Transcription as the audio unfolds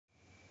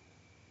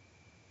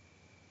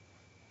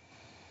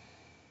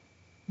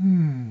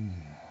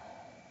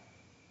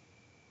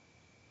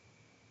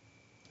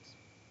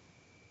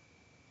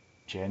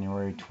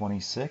January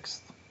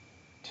 26th,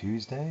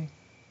 Tuesday.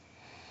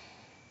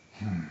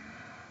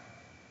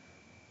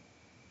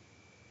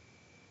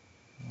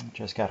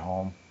 Just got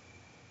home.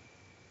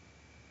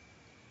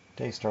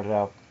 Day started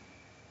out.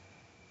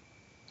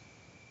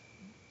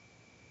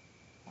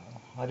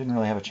 I didn't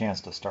really have a chance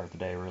to start the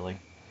day, really.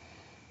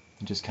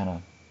 It just kind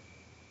of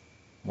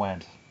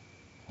went.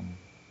 And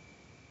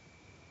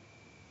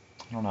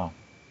I don't know.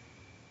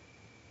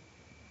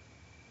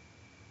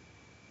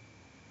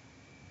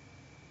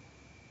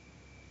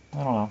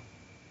 I don't know.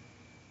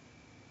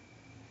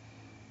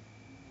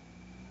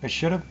 It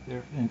should have,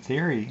 in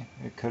theory,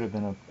 it could have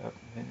been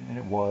and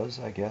it was,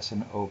 I guess,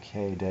 an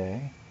okay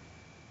day.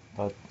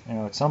 But,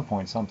 at some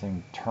point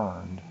something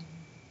turned,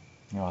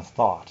 a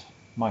thought,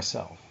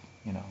 myself,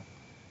 you know,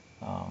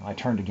 I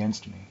turned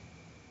against me.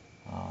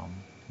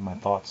 My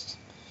thoughts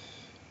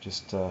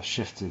just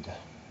shifted,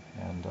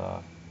 and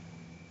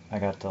I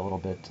got a little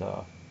bit,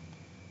 or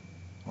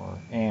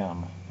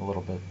am a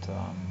little bit,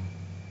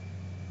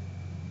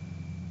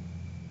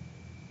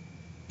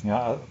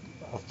 a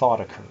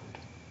thought occurred,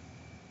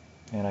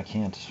 and I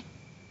can't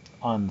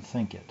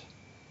unthink it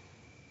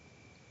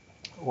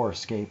or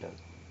escape it.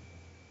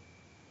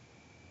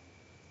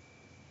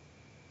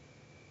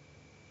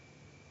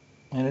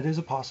 And it is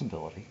a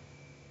possibility.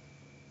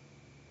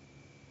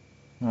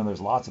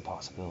 There's lots of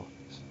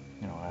possibilities.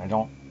 I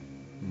don't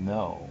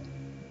know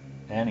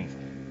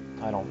anything.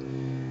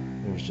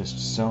 There's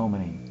just so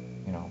many,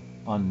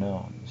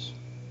 unknowns.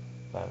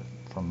 But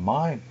from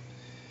my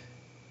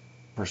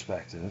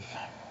perspective,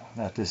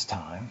 at this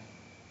time,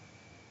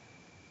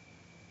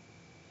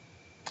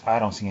 I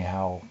don't see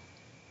how,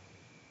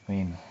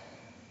 I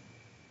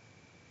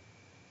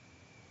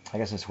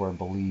guess it's where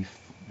belief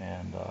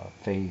and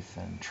faith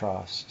and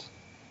trust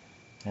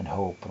and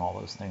hope and all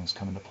those things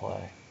come into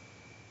play.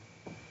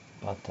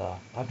 But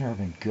I've never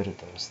been good at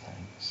those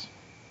things.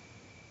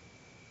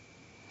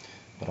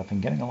 But I've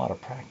been getting a lot of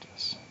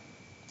practice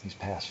these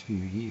past few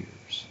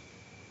years.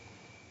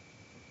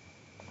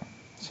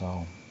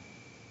 So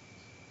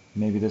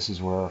maybe this is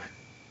where,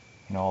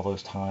 all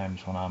those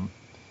times when I'm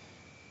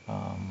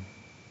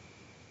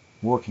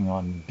working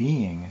on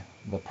being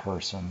the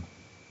person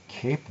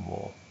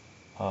capable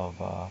of,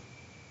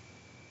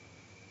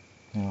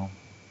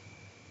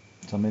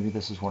 so maybe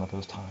this is one of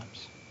those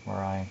times where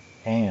I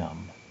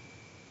am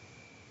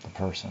the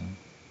person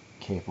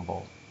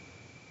capable.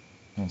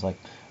 And it's like,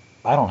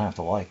 I don't have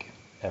to like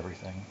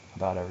everything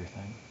about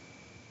everything,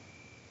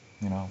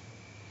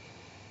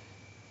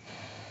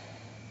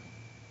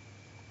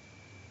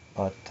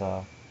 But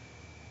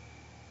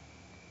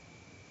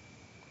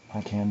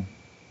I can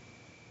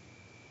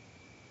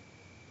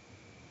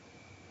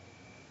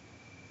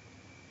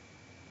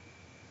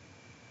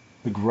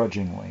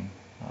begrudgingly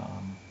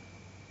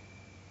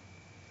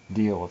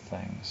deal with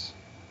things.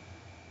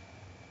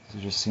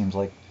 It just seems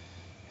like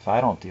if I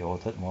don't deal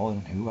with it, well,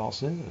 then who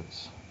else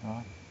is?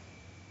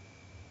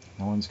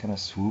 No one's going to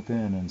swoop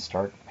in and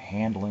start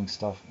handling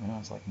stuff.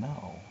 It's like,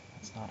 no,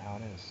 that's not how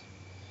it is.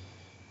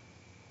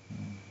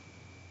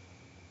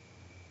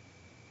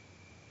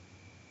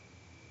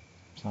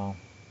 So,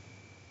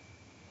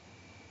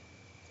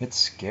 it's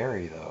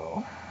scary,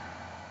 though.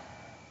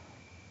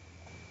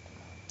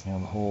 The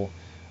whole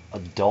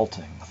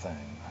adulting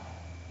thing.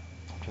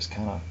 Just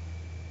kind of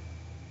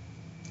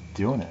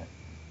doing it.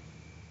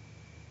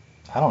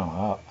 I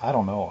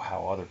don't know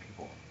how other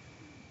people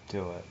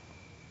do it.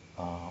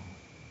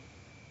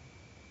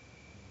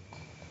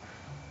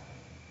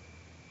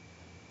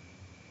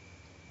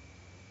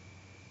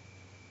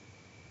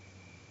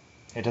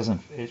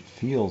 It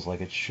feels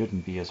like it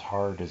shouldn't be as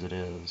hard as it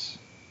is,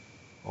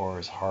 or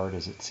as hard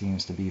as it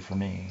seems to be for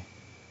me.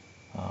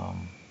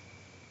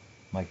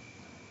 Like,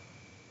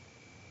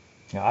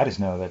 I just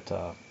know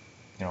that,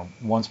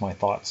 once my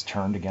thoughts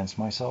turned against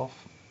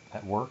myself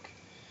at work,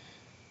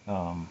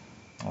 I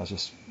was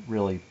just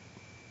really,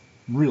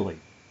 really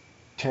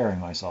tearing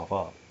myself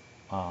up.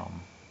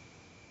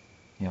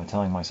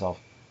 Telling myself,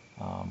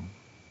 a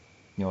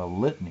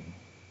litany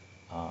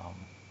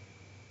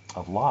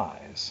of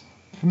lies,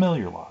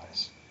 familiar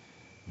lies,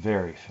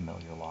 very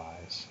familiar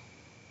lies.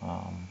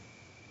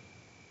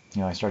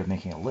 I started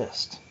making a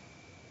list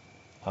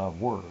of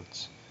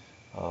words,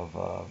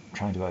 of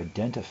trying to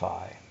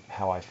identify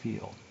how I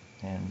feel,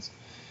 and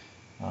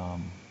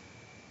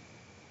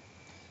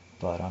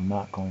but I'm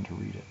not going to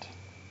read it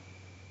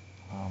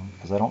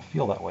because I don't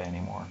feel that way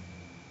anymore.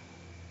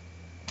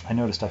 I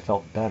noticed I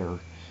felt better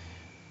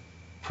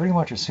pretty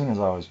much as soon as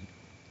I was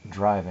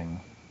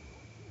driving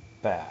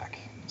back.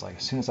 It's like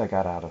as soon as I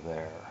got out of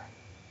there,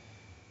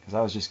 because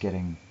I was just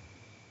getting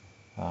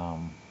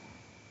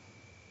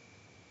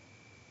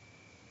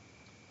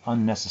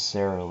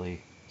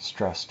unnecessarily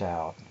stressed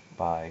out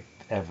by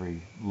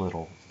every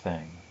little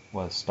thing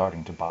was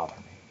starting to bother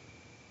me,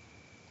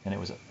 and it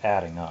was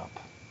adding up,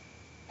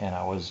 and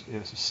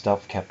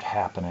stuff kept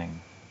happening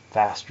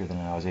faster than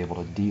I was able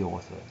to deal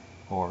with it,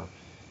 or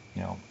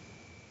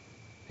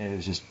it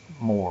was just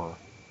more,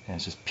 and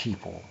it's just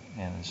people,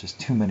 and it's just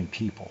too many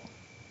people,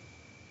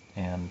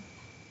 and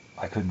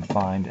I couldn't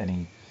find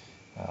any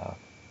uh,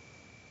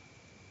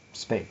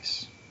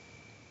 space,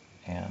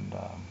 and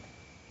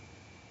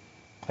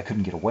I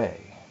couldn't get away.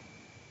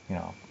 You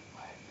know,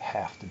 I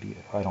have to be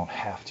there. I don't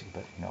have to,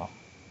 but you know,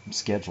 I'm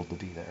scheduled to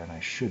be there, and I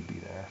should be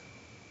there.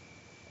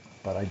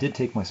 But I did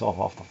take myself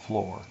off the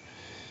floor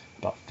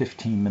about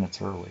 15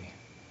 minutes early,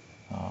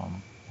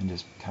 and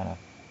just kind of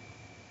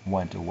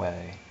went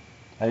away.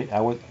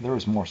 There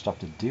was more stuff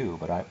to do,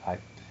 but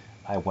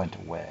I went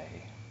away,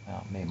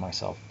 made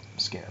myself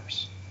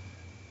scarce,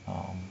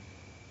 um,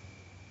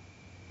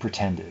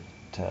 pretended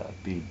to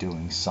be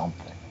doing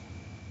something,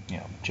 you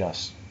know,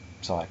 just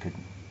so I could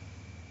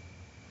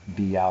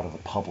be out of the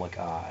public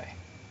eye,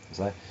 because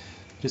I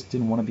just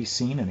didn't want to be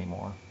seen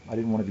anymore. I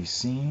didn't want to be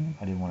seen.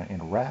 I didn't want to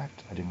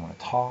interact. I didn't want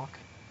to talk.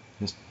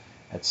 Just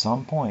at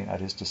some point, I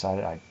just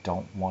decided I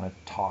don't want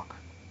to talk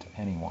to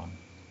anyone.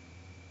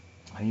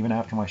 And even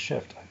after my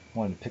shift, I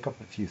wanted to pick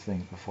up a few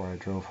things before I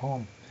drove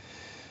home.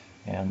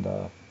 And,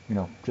 you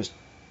know, just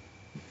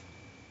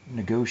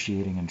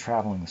negotiating and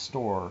traveling the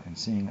store and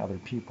seeing other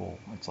people,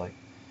 it's like,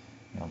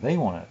 you know, they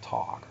want to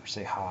talk or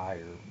say hi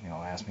or, you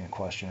know, ask me a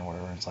question or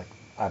whatever. It's like,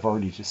 I've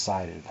already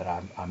decided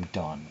that I'm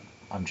done.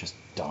 I'm just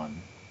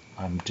done.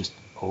 I'm just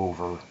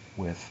over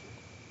with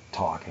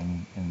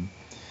talking, and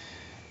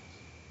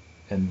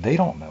they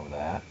don't know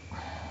that.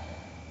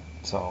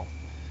 So,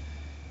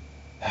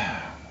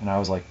 and I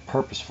was like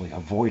purposefully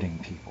avoiding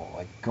people,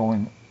 like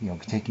going, you know,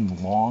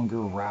 taking longer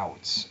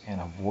routes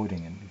and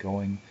avoiding and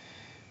going,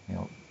 you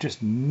know,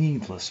 just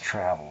needless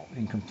travel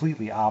in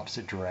completely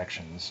opposite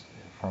directions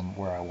from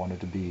where I wanted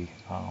to be,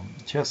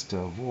 just to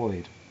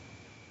avoid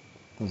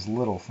those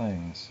little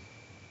things.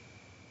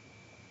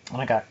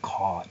 And I got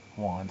caught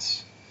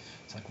once.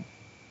 It's like,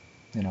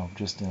 you know,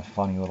 just in a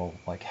funny little,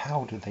 like,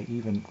 how did they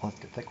even, like,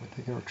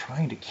 they were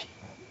trying to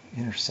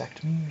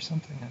intersect me or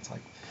something? It's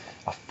like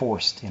a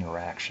forced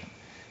interaction.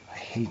 I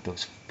hate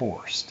those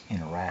forced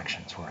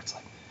interactions where it's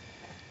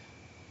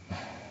like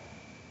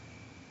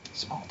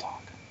small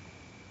talk.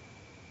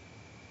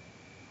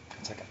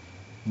 It's like,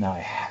 now I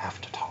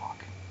have to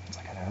talk. It's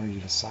like I already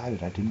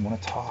decided I didn't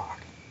want to talk.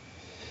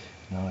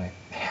 Now I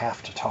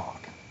have to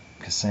talk,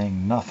 because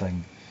saying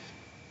nothing,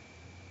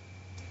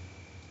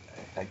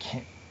 I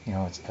can't, you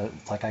know, it's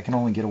like I can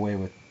only get away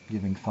with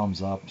giving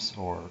thumbs ups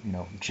or, you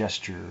know,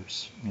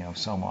 gestures, you know,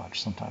 so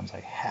much. Sometimes I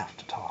have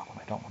to talk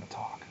when I don't want to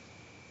talk.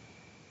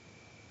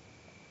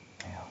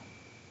 Yeah.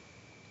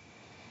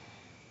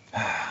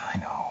 I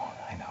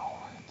know,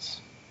 it's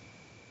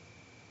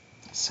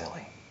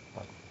silly,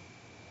 but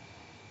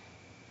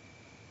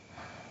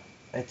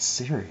it's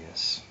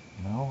serious,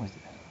 you know. It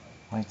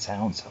might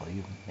sound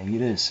silly, maybe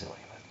it is silly,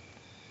 but,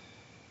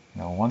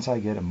 you know, once I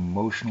get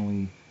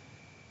emotionally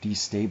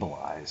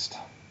destabilized,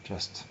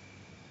 just,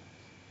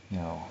 you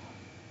know,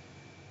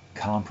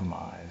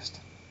 compromised,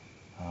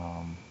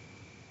 um,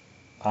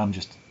 I'm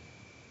just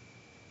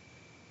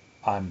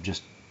I'm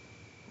just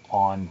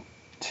on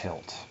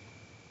tilt,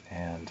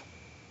 and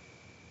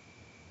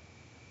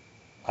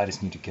I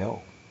just need to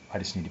go. I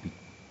just need to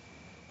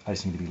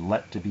be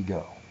let to be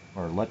go,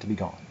 or let to be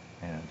gone.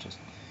 And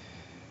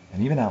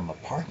even out in the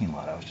parking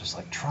lot, I was just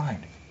like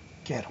trying to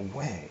get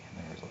away,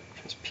 and there was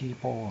like just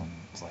people, and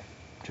it's like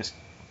just.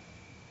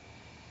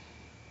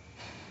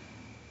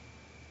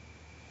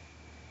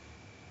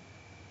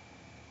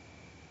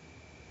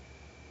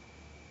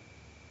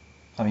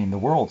 I mean, the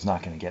world's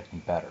not going to get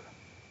any better.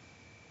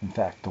 In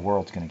fact, the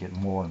world's going to get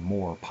more and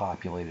more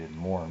populated and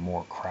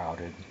more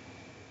crowded.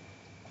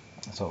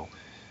 So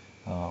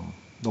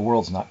the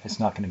world's not, it's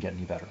not going to get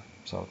any better.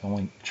 So the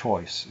only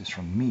choice is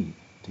for me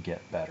to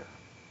get better.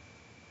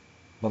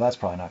 But that's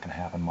probably not going to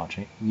happen much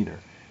either.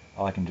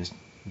 All I can just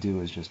do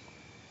is just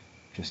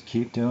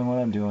keep doing what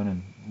I'm doing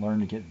and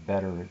learn to get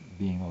better at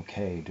being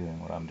okay doing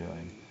what I'm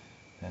doing.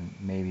 And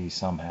maybe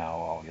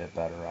somehow I'll get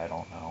better, I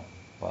don't know.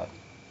 But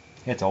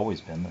it's always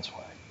been this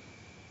way.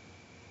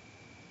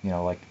 You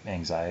know, like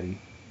anxiety,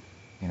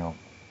 you know,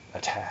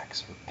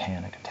 attacks or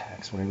panic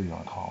attacks, whatever you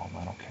want to call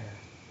them, I don't care.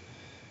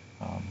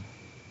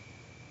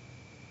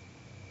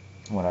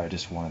 What I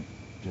just want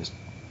to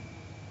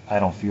I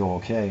don't feel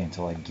okay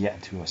until I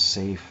get to a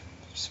safe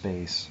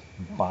space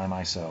by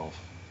myself,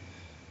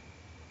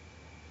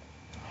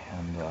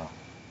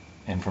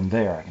 and from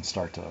there I can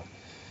start to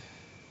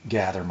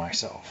gather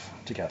myself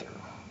together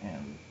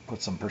and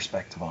put some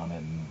perspective on it,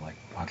 and like,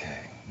 okay,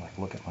 like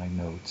look at my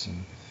notes,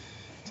 and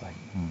it's like,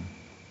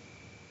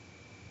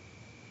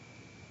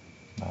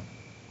 but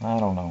I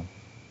don't know,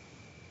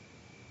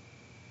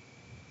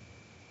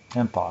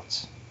 and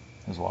thoughts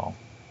as well.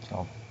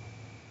 So,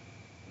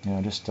 you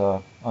know, just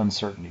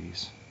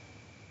uncertainties.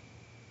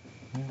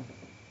 Yeah.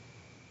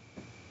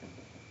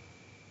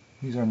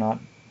 These are not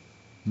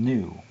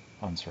new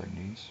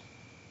uncertainties,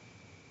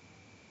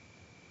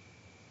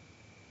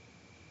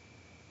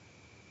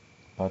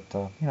 but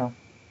you know,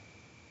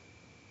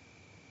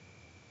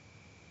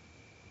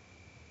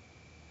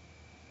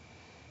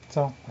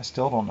 so I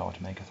still don't know what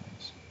to make of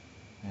things,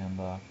 and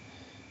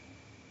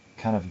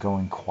kind of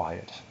going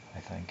quiet, I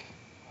think,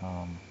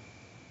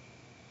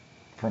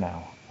 for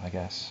now, I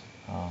guess.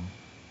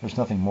 There's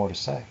nothing more to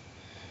say.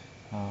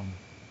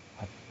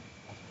 I've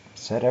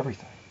said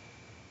everything.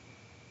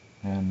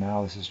 And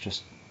now this is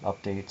just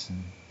updates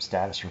and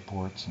status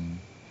reports and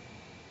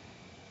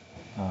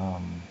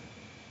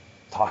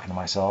talking to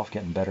myself,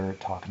 getting better at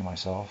talking to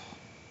myself.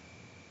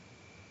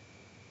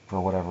 For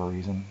whatever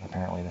reason,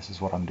 apparently this is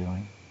what I'm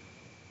doing.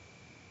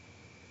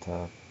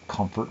 To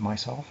comfort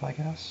myself, I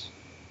guess.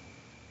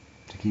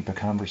 To keep a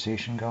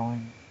conversation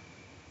going.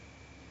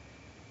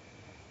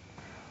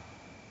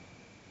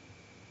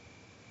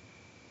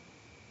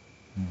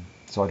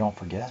 So I don't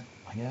forget,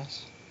 I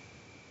guess.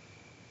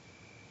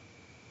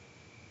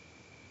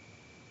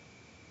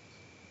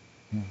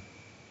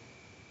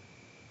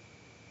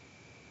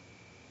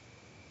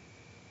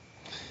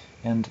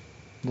 And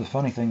the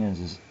funny thing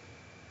is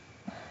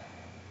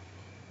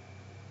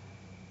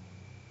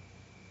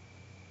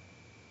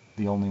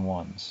the only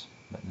ones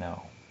that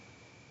know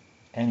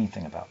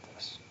anything about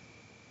this.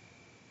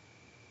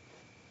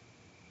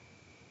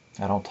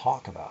 I don't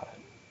talk about it.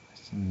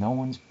 It's no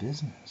one's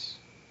business.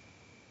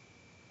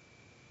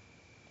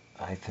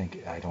 I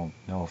don't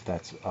know if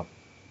that's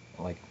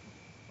like,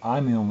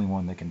 I'm the only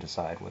one that can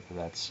decide whether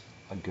that's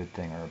a good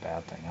thing or a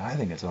bad thing. I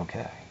think it's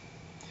okay.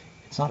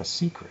 It's not a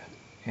secret.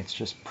 It's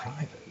just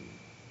private.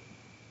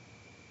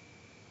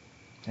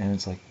 And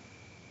it's like,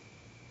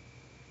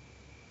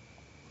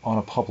 on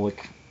a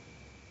public,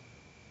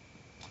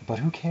 but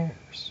who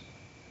cares?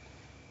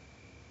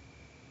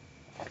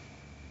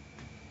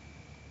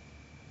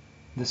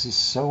 This is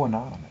so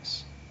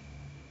anonymous.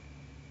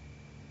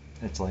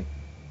 It's like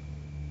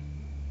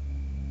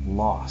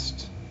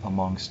lost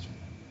amongst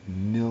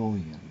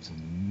millions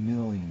and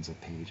millions of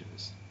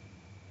pages,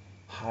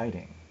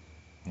 hiding.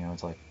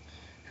 It's like,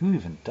 who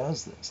even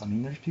does this? I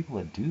mean, there's people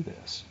that do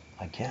this,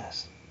 I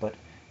guess, but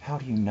how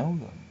do you know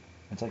them?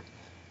 It's like,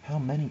 how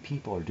many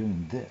people are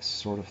doing this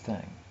sort of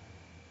thing?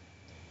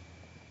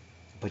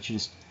 But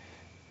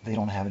they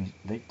don't have any,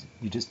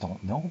 you just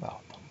don't know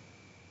about them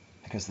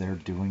because they're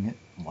doing it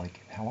like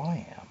how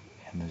I am.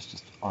 And there's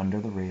just under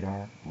the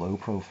radar, low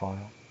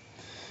profile.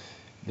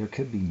 There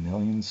could be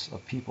millions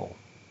of people,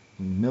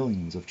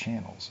 millions of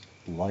channels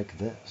like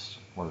this,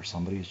 where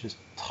somebody is just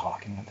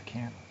talking at the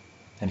camera.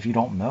 And if you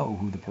don't know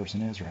who the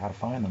person is or how to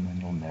find them, then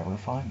you'll never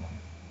find them.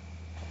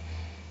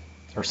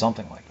 Or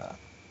something like that.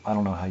 I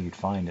don't know how you'd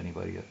find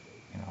anybody,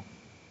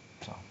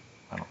 so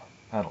I don't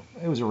know.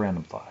 It was a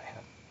random thought I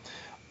had.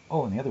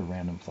 Oh, and the other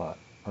random thought,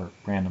 or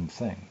random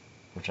thing,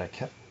 which I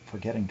kept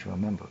forgetting to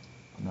remember,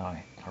 but now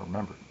I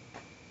remembered.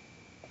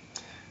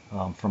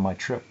 From my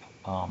trip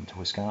to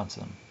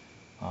Wisconsin,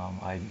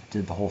 I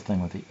did the whole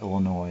thing with the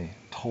Illinois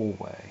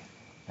tollway.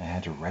 I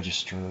had to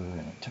register, and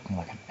it took me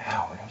like an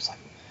hour. I was like,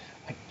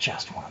 I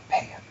just want to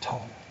pay a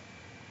toll.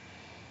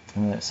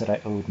 And then it said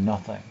I owed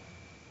nothing.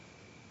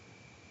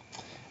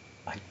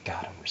 I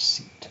got a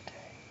receipt today.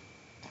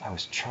 I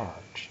was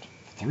charged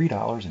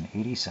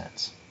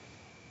 $3.80.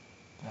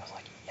 I was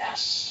like,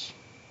 yes.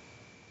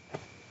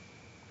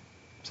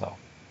 So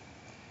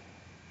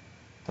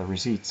the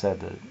receipt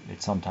said that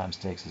it sometimes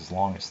takes as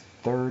long as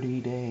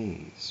 30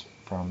 days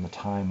from the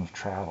time of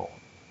travel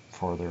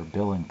for their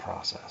billing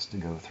process to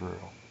go through.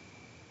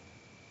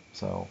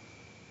 So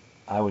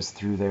I was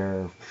through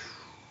there.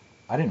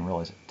 I didn't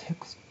realize it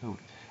takes.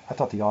 I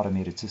thought the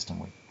automated system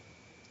would,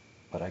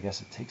 but I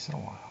guess it takes it a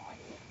while.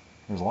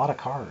 There's a lot of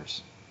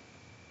cars.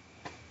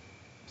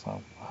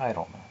 So I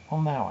don't know.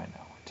 Well, now I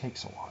know. It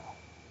takes a while.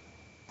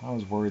 I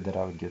was worried that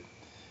I would get,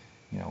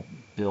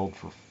 billed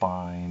for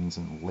fines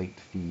and late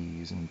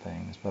fees and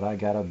things, but I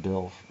got a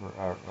bill for,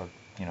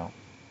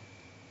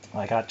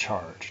 I got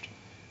charged.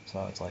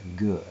 So it's like,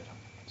 good.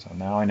 So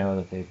now I know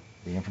that the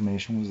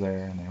information was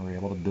there and they were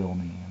able to bill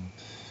me, and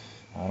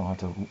I don't have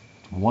to,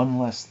 one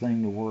less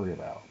thing to worry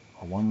about,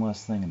 or one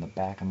less thing in the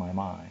back of my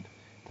mind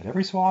that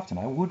every so often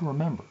I would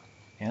remember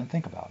and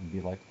think about and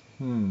be like,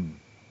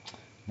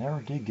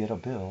 never did get a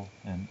bill,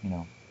 and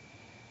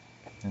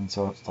and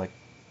so it's like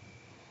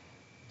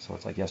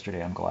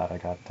yesterday I'm glad I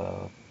got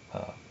the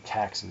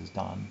taxes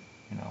done,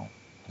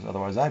 because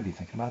otherwise I'd be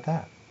thinking about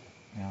that,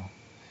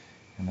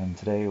 and then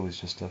today it was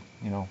just a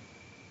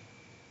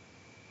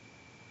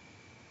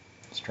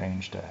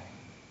strange day.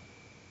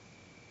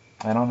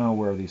 I don't know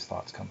where these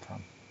thoughts come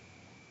from.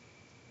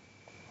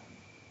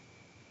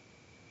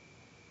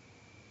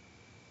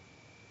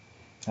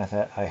 I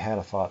had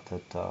a thought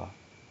that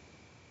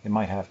it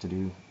might have to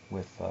do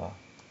with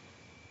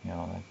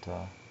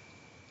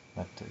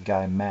that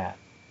guy Matt,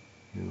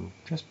 who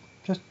just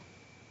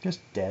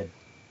dead,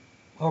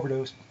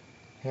 overdosed,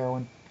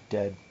 heroin,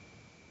 dead.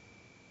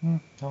 No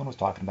one was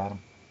talking about him.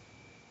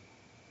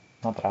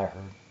 Not that I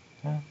heard.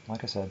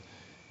 Like I said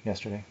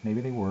yesterday,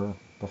 maybe they were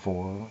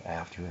before or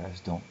after.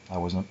 I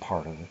wasn't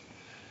part of it,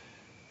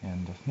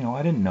 and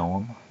I didn't know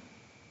him.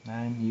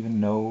 I didn't even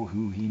know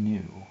who he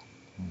knew,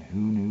 and who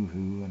knew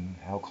who, and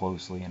how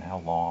closely, and how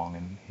long,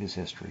 and his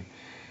history.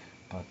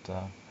 But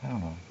I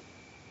don't know.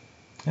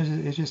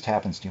 It just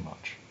happens too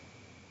much.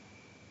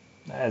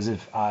 As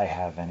if I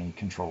have any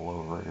control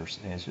over it, or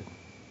it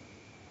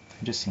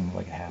just seems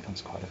like it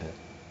happens quite a bit.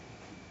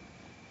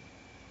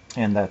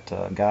 And that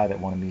guy that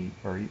wanted me,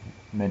 or he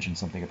mentioned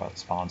something about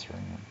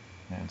sponsoring,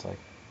 and it's like,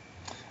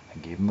 I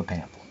gave him a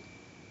pamphlet.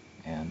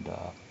 And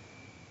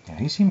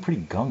he seemed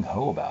pretty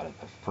gung-ho about it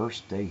the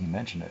first day he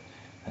mentioned it.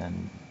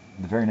 And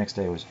the very next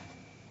day was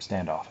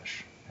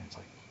standoffish. And it's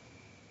like,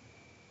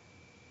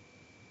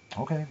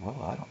 okay,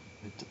 well, I don't,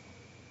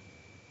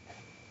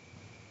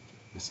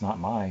 it's not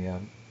my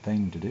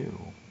thing to do.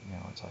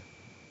 It's like,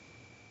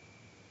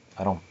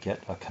 I don't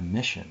get a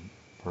commission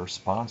for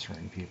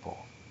sponsoring people.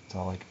 It's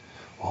all like,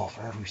 well,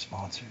 for every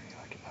sponsor,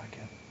 I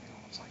get,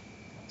 it's like,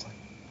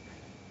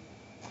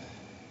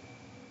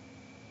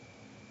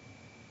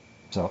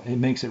 so it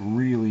makes it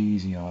really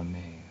easy on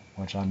me,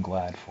 which I'm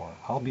glad for.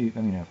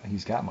 If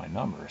he's got my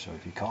number, so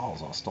if he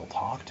calls, I'll still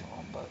talk to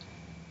him, but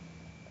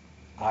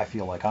I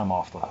feel like I'm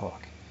off the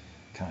hook,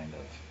 kind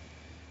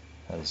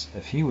of. As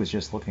if he was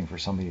just looking for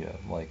somebody to,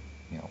 like,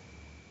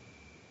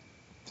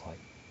 it's like,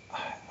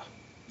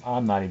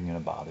 I'm not even going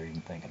to bother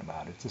even thinking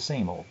about it. It's the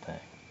same old thing.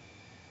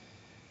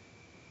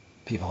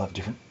 People have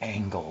different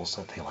angles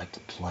that they like to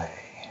play.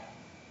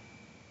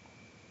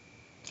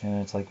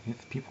 And it's like,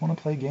 if people want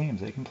to play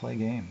games, they can play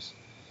games.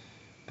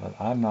 But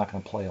I'm not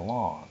going to play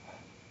along.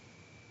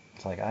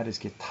 It's like, I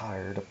just get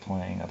tired of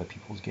playing other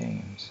people's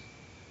games.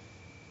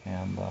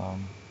 And,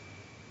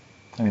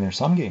 there's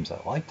some games I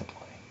like to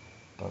play,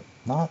 but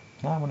not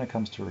when it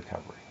comes to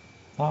recovery.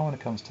 Not when it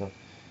comes to,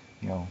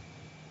 you know,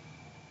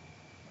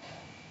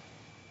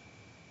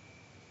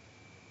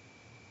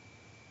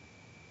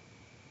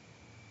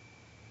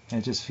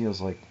 it just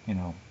feels like,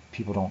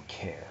 people don't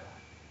care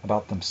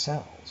about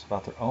themselves,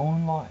 about their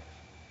own life.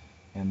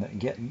 And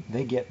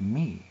they get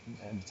me.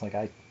 And it's like,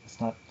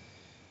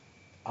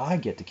 I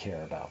get to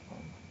care about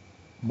them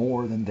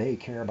more than they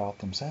care about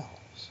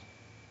themselves.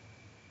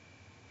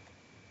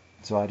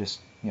 So I just,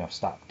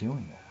 stopped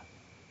doing that.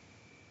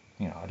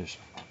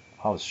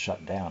 I was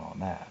shut down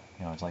on that.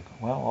 It's like,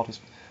 well,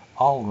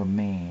 I'll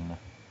remain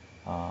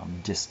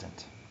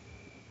distant.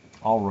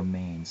 I'll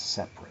remain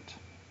separate.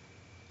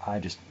 I'll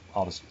just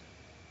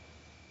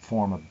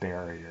form a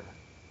barrier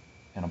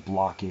and a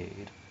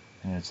blockade,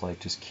 and it's like,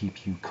 just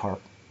keep you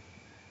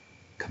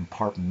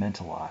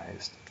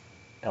compartmentalized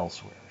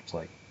elsewhere. It's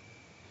like,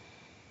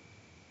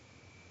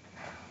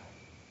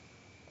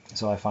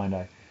 so I find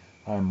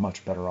I'm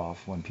much better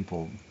off when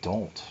people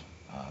don't.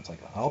 It's like,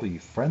 I'll be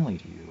friendly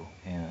to you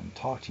and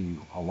talk to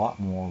you a lot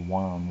more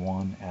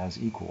one-on-one as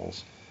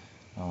equals.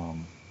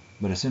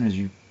 But as soon as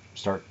you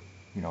start,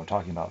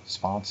 talking about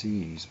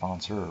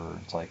sponsor,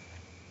 it's like,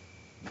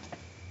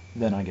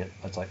 then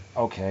it's like,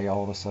 okay,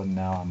 all of a sudden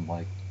now I'm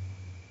like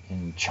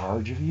in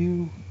charge of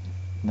you.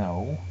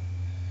 No.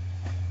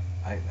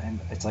 And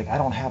it's like, I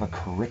don't have a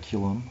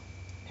curriculum,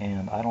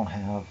 and I don't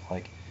have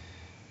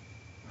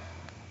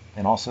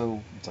and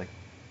also it's like,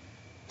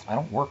 I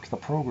don't work the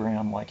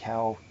program like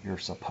how you're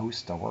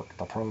supposed to work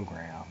the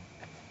program.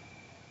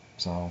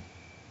 So,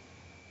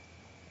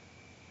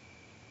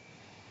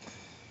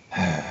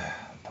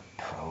 the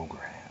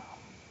program.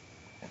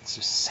 It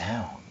just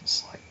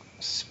sounds like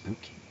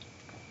spooky.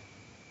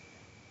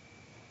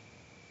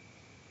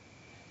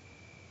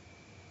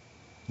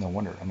 No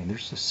wonder.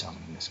 There's just so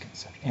many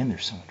misconceptions, and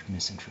there's so much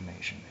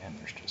misinformation, and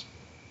there's just.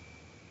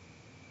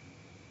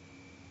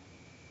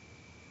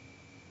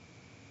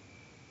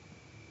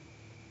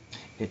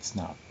 It's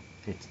not.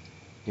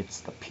 It's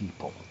the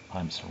people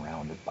I'm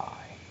surrounded by.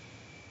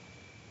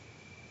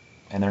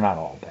 And they're not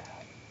all bad.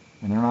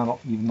 And they're not all,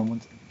 even the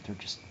ones, they're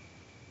just.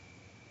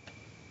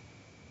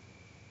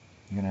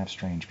 You're going to have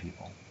strange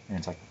people. And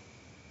it's like,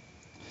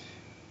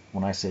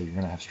 when I say you're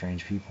going to have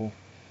strange people,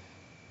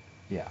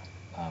 yeah,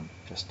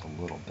 just a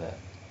little bit.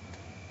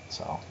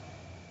 So,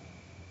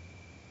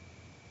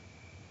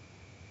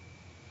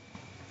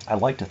 I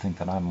like to think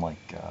that I'm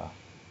like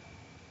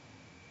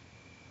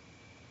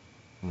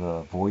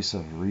the voice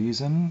of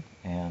reason,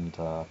 and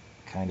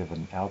kind of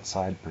an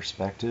outside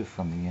perspective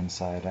from the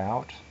inside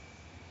out.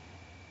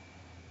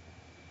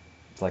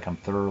 It's like I'm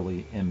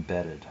thoroughly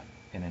embedded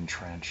and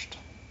entrenched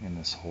in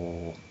this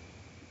whole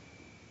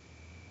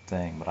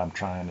thing, but I'm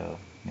trying to,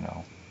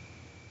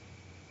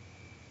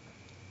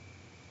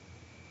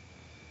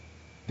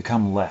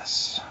 become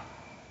less.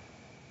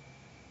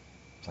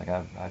 It's like,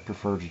 I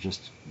prefer to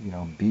just,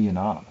 be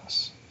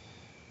anonymous.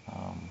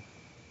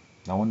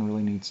 No one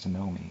really needs to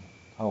know me.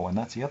 Oh, and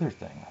that's the other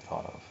thing I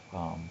thought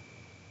of.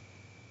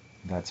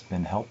 That's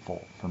been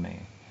helpful for me.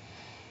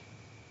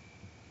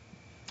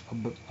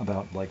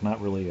 About, like,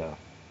 not really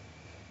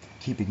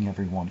keeping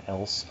everyone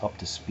else up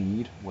to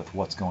speed with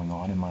what's going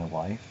on in my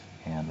life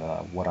and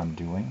what I'm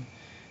doing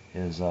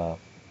is,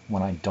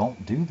 when I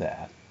don't do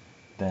that,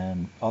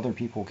 then other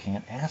people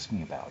can't ask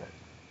me about it.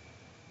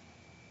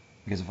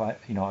 Because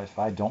if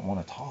I don't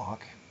want to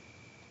talk,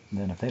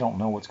 then if they don't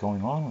know what's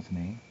going on with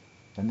me,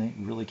 then they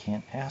really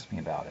can't ask me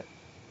about it.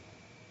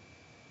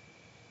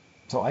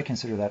 So I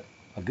consider that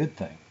a good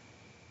thing.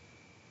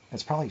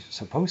 It's probably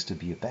supposed to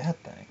be a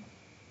bad thing,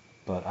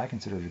 but I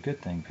consider it a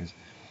good thing because,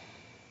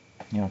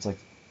 it's like,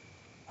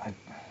 I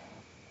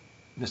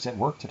just at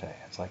work today,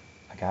 it's like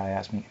a guy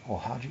asked me, well,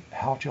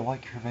 how'd you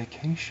like your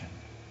vacation?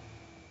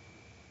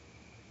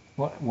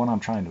 when I'm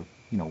trying to,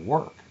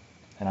 work.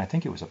 And I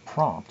think it was a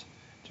prompt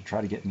to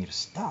try to get me to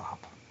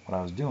stop what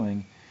I was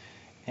doing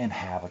and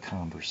have a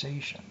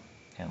conversation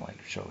and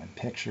like show him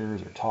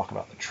pictures or talk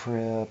about the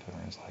trip. And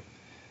it's like,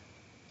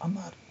 I'm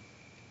not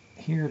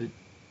here to,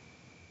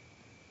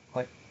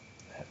 like,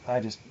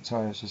 so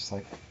I was just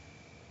like,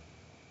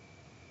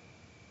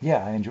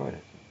 yeah, I enjoyed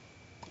it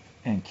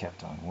and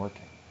kept on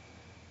working.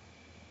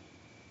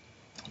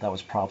 That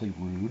was probably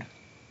rude,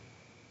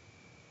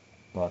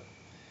 but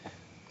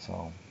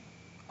so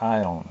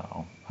I don't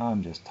know.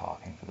 I'm just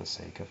talking for the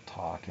sake of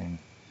talking.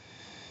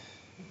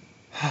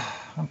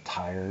 I'm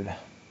tired.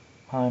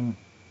 I'm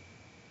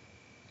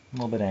a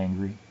little bit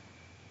angry.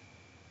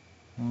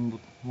 I'm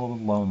a little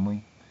bit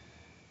lonely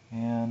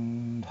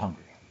and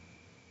hungry.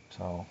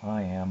 So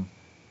I am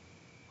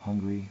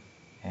hungry,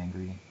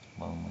 angry,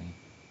 lonely,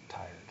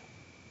 tired.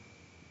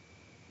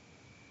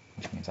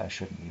 Which means I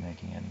shouldn't be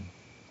making any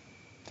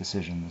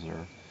decisions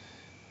or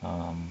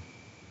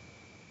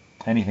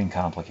anything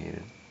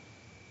complicated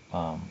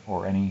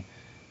or any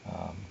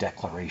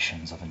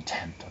declarations of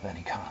intent of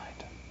any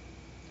kind,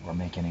 or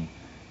make any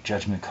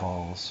judgment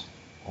calls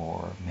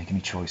or make any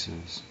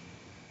choices.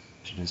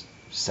 I should just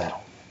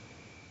settle.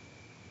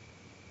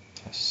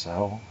 Just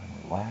settle and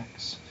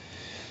relax,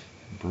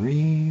 and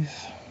breathe,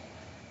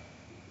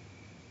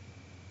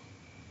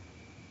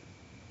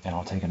 and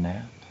I'll take a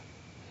nap.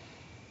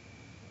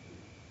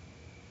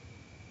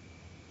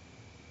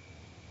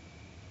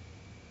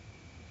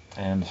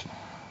 And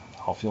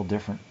I'll feel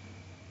different.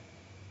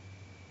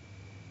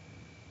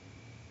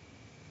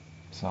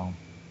 So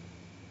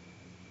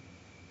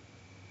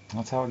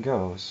that's how it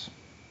goes.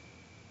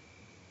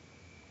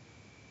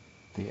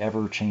 The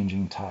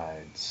ever-changing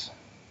tides.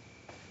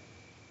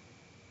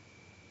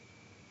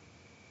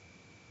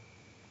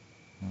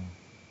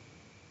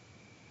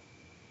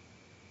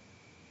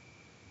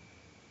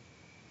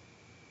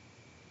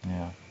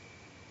 Yeah.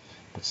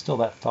 But still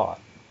that thought.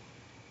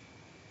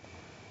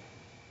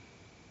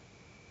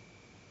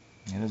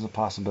 It is a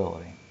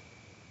possibility.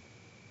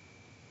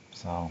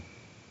 So,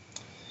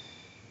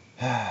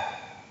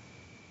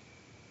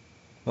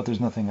 but there's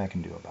nothing I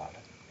can do about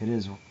it. It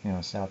is,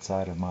 it's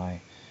outside of my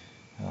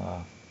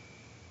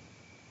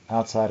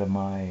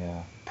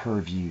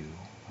purview.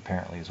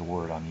 Apparently, is a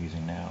word I'm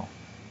using now.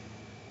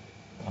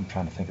 I'm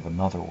trying to think of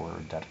another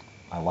word that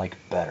I like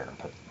better,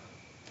 but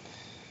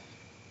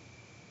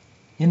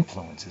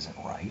influence isn't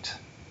right.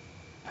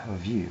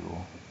 Purview,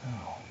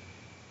 no.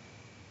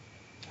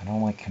 I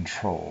don't like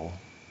control.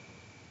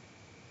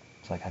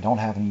 It's like I don't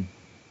have any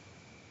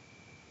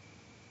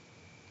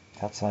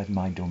outside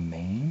my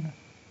domain,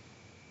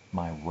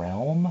 my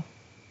realm.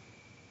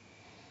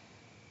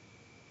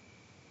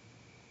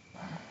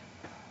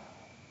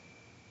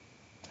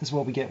 This is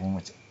what we get when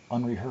it's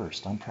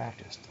unrehearsed,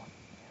 unpracticed.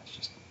 It's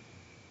just.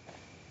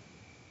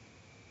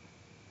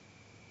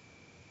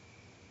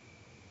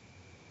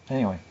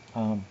 Anyway,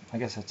 I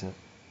guess that's it.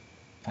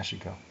 I should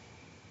go.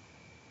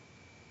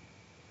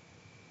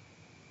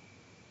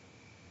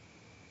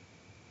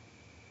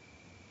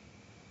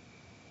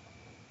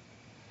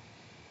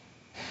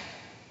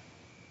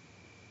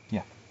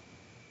 Yeah.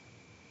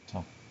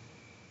 So,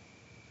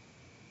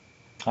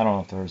 I don't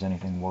know if there's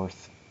anything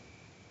worth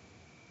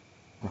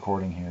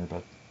recording here,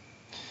 but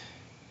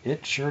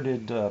it sure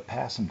did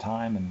pass some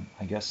time, and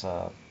I guess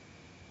I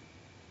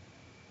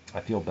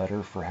feel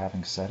better for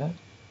having said it,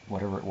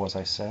 whatever it was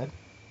I said,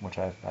 which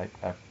I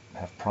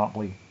have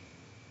promptly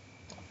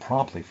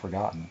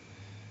forgotten.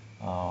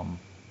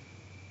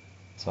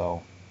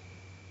 So,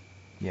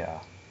 yeah.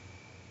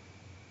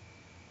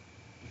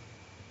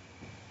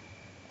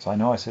 So I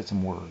know I said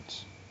some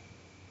words.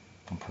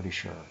 I'm pretty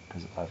sure,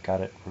 because I've got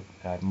it.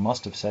 I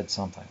must have said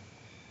something,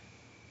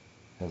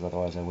 because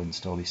otherwise I wouldn't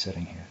still be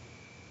sitting here.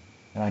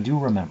 And I do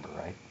remember,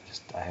 right?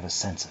 I have a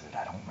sense of it.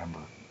 I don't remember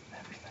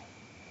everything.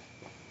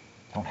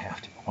 I don't have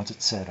to. Once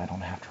it's said, I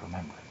don't have to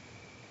remember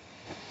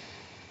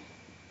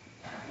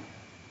it.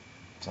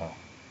 So,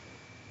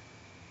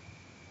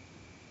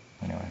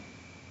 anyway.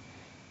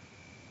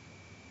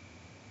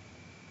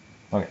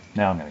 Okay,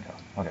 now I'm going to go.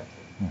 Okay.